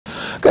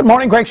Good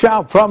morning, Greg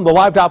Schaub from the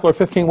Live Doppler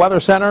 15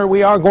 Weather Center.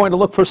 We are going to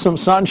look for some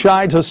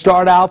sunshine to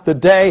start out the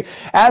day.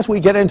 As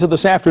we get into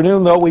this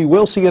afternoon, though, we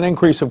will see an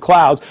increase of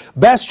clouds.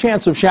 Best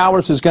chance of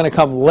showers is going to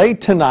come late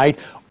tonight,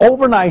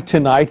 overnight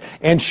tonight,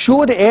 and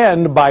should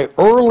end by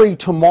early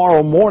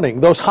tomorrow morning.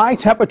 Those high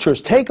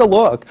temperatures, take a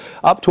look,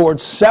 up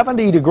towards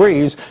 70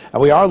 degrees,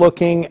 and we are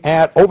looking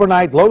at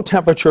overnight low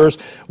temperatures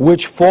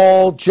which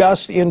fall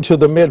just into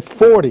the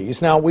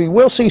mid-40s. Now, we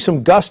will see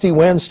some gusty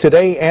winds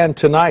today and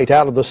tonight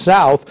out of the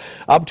south,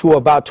 up to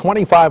about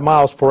 25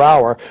 miles per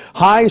hour.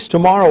 Highs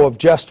tomorrow of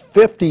just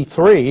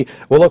 53.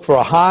 We'll look for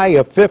a high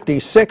of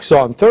 56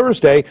 on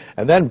Thursday,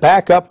 and then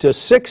back up to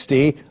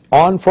 60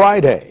 on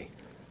Friday.